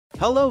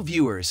Hello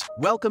viewers,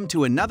 welcome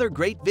to another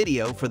great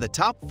video for the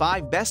top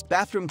 5 best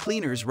bathroom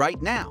cleaners right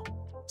now.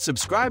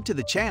 Subscribe to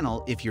the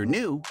channel if you're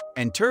new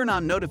and turn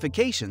on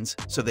notifications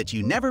so that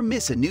you never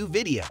miss a new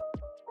video.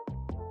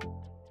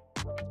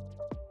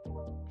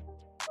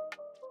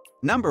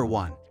 Number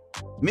 1.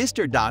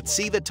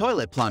 MR.SIGA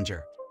Toilet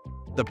Plunger.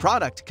 The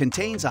product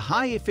contains a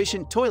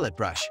high-efficient toilet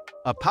brush,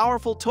 a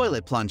powerful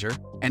toilet plunger,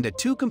 and a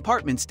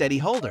 2-compartment steady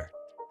holder.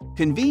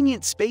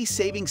 Convenient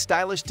space-saving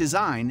stylish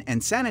design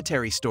and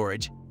sanitary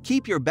storage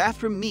keep your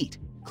bathroom neat,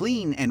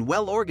 clean, and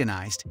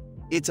well-organized.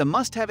 It's a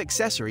must-have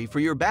accessory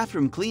for your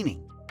bathroom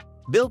cleaning.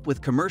 Built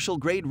with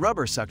commercial-grade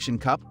rubber suction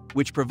cup,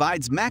 which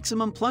provides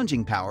maximum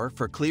plunging power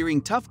for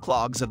clearing tough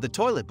clogs of the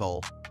toilet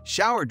bowl,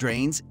 shower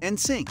drains, and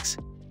sinks.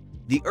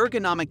 The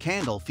ergonomic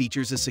handle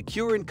features a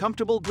secure and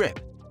comfortable grip,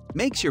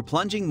 makes your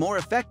plunging more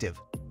effective.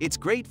 It's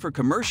great for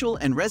commercial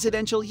and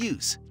residential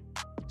use.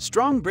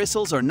 Strong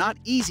bristles are not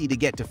easy to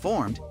get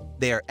deformed.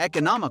 They are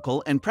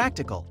economical and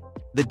practical.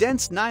 The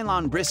dense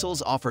nylon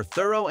bristles offer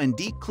thorough and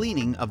deep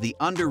cleaning of the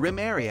under-rim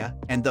area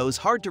and those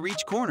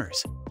hard-to-reach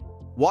corners.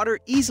 Water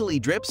easily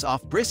drips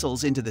off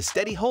bristles into the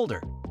steady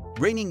holder,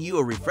 bringing you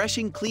a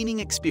refreshing cleaning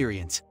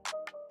experience.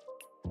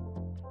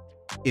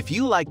 If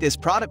you like this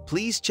product,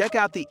 please check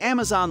out the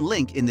Amazon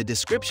link in the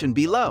description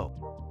below.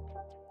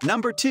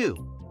 Number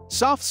 2.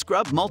 Soft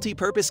Scrub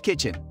Multi-Purpose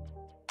Kitchen.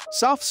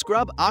 Soft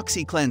Scrub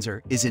Oxy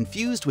Cleanser is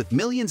infused with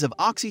millions of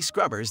oxy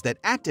scrubbers that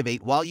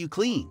activate while you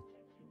clean.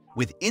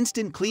 With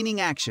instant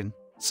cleaning action,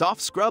 Soft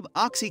Scrub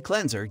Oxy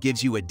Cleanser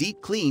gives you a deep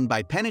clean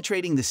by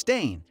penetrating the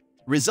stain,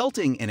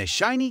 resulting in a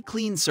shiny,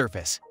 clean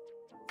surface.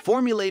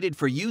 Formulated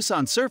for use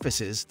on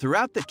surfaces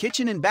throughout the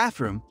kitchen and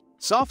bathroom,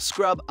 Soft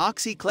Scrub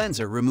Oxy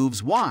Cleanser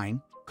removes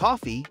wine,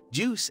 coffee,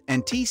 juice,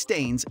 and tea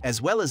stains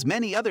as well as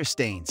many other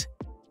stains.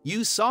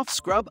 Use Soft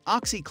Scrub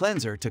Oxy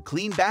Cleanser to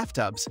clean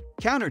bathtubs,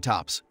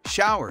 countertops,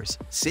 showers,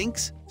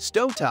 sinks,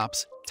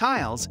 stovetops,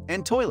 tiles,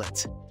 and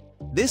toilets.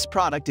 This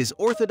product is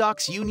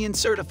Orthodox Union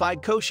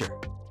Certified Kosher.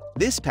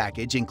 This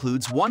package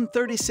includes one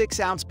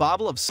 36-ounce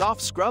bottle of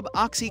Soft Scrub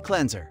Oxy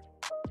Cleanser.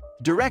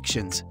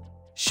 Directions: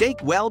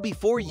 shake well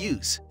before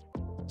use.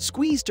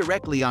 Squeeze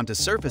directly onto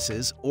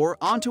surfaces or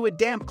onto a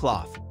damp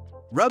cloth.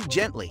 Rub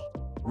gently.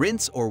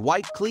 Rinse or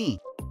wipe clean.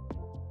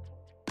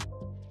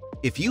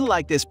 If you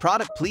like this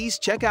product, please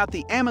check out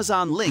the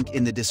Amazon link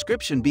in the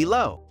description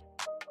below.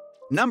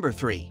 Number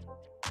 3.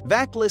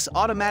 Vacplus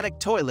Automatic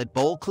Toilet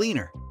Bowl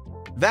Cleaner.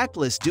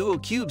 Vacplus Duo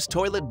Cubes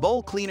Toilet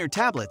Bowl Cleaner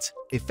tablets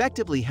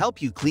effectively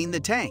help you clean the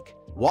tank,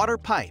 water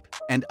pipe,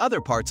 and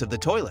other parts of the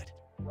toilet.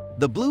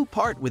 The blue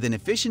part with an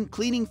efficient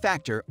cleaning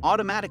factor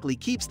automatically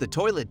keeps the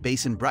toilet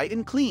basin bright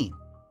and clean.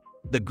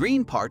 The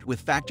green part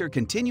with factor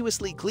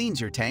continuously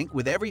cleans your tank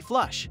with every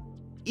flush.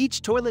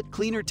 Each toilet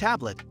cleaner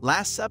tablet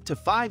lasts up to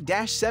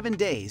 5-7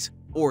 days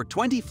or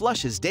 20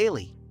 flushes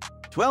daily.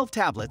 12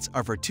 tablets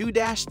are for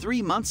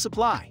 2-3 months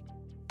supply.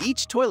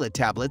 Each toilet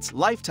tablet's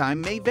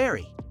lifetime may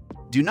vary.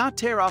 Do not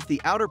tear off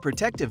the outer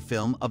protective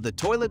film of the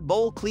toilet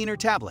bowl cleaner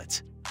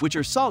tablets, which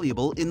are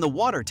soluble in the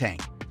water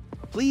tank.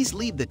 Please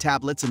leave the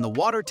tablets in the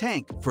water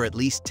tank for at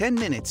least 10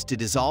 minutes to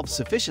dissolve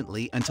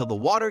sufficiently until the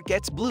water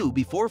gets blue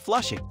before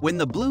flushing. When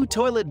the blue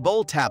toilet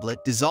bowl tablet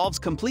dissolves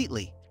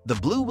completely, the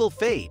blue will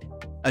fade.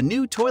 A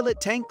new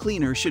toilet tank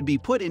cleaner should be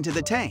put into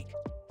the tank.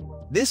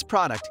 This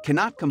product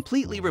cannot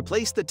completely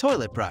replace the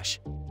toilet brush.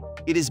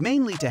 It is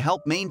mainly to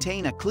help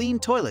maintain a clean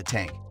toilet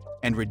tank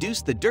and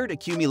reduce the dirt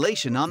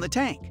accumulation on the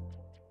tank.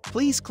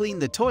 Please clean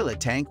the toilet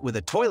tank with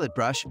a toilet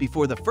brush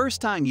before the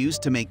first time use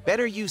to make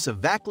better use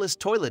of Vacplus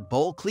toilet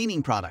bowl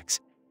cleaning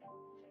products.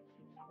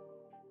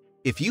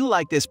 If you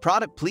like this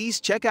product, please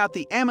check out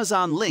the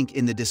Amazon link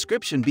in the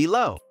description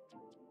below.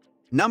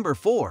 Number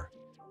 4.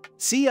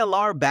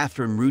 CLR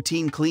Bathroom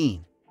Routine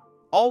Clean.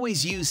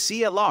 Always use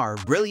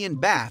CLR Brilliant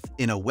Bath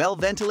in a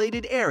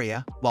well-ventilated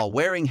area while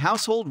wearing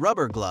household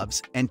rubber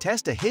gloves and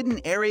test a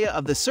hidden area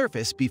of the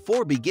surface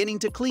before beginning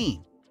to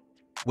clean.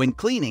 When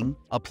cleaning,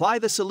 apply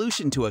the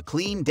solution to a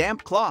clean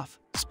damp cloth,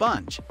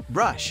 sponge,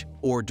 brush,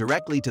 or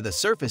directly to the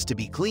surface to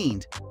be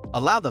cleaned.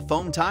 Allow the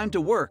foam time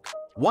to work,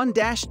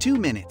 1-2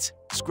 minutes.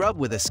 Scrub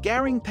with a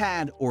scouring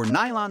pad or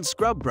nylon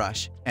scrub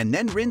brush and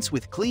then rinse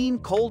with clean,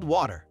 cold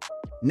water.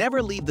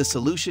 Never leave the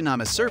solution on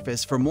a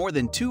surface for more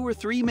than 2 or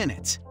 3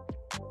 minutes.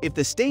 If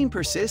the stain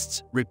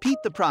persists, repeat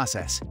the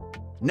process.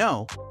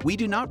 No, we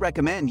do not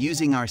recommend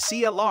using our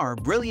CLR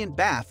Brilliant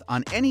Bath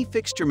on any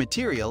fixture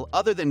material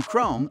other than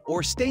chrome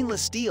or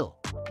stainless steel.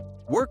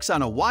 Works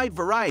on a wide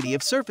variety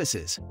of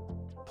surfaces: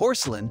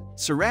 porcelain,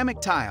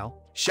 ceramic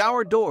tile,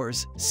 shower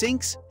doors,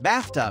 sinks,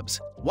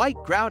 bathtubs, white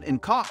grout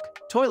and caulk,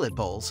 toilet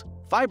bowls,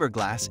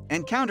 fiberglass,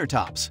 and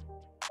countertops.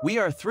 We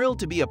are thrilled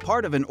to be a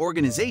part of an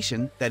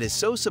organization that is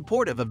so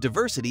supportive of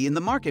diversity in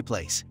the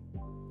marketplace.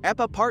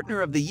 EPA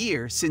Partner of the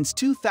Year since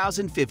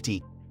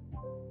 2015.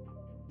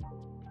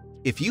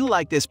 If you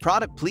like this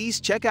product,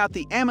 please check out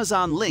the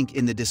Amazon link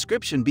in the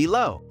description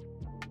below.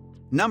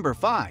 Number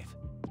 5.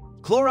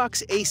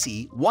 Clorox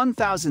AC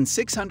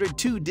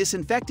 1602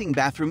 Disinfecting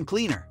Bathroom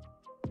Cleaner.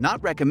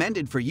 Not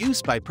recommended for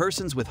use by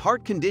persons with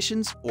heart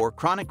conditions or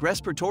chronic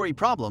respiratory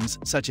problems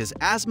such as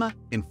asthma,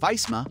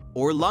 emphysema,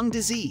 or lung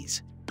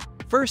disease.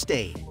 First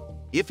aid.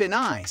 If in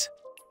eyes,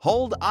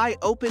 hold eye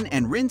open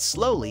and rinse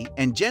slowly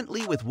and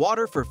gently with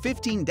water for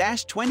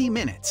 15-20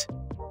 minutes.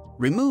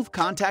 Remove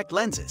contact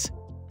lenses.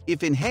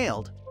 If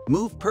inhaled,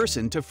 move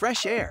person to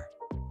fresh air.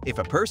 If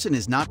a person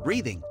is not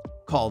breathing,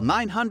 call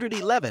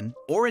 911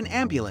 or an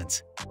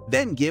ambulance,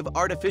 then give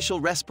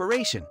artificial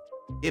respiration.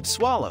 If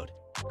swallowed,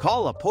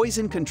 call a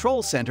poison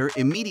control center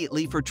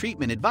immediately for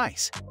treatment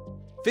advice.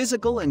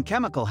 Physical and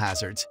chemical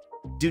hazards.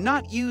 Do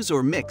not use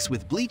or mix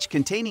with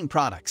bleach-containing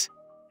products.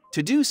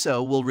 To do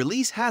so will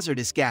release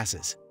hazardous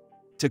gases.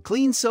 To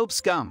clean soap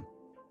scum.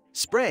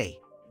 Spray.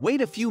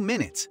 Wait a few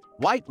minutes.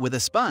 Wipe with a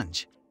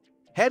sponge.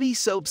 Heavy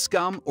soap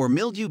scum or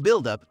mildew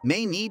buildup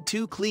may need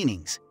 2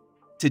 cleanings.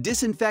 To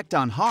disinfect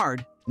on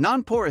hard,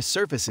 non-porous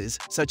surfaces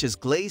such as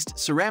glazed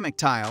ceramic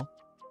tile,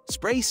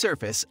 spray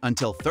surface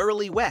until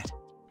thoroughly wet.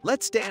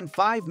 Let stand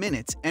 5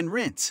 minutes and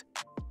rinse.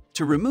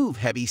 To remove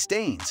heavy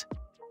stains,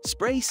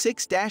 spray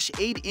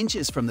 6-8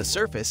 inches from the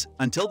surface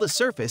until the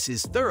surface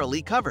is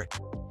thoroughly covered.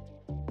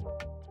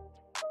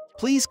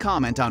 Please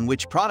comment on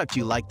which product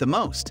you like the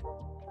most.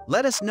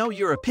 Let us know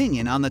your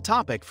opinion on the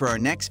topic for our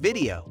next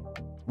video.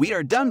 We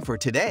are done for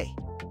today.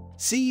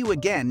 See you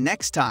again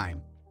next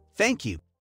time. Thank you.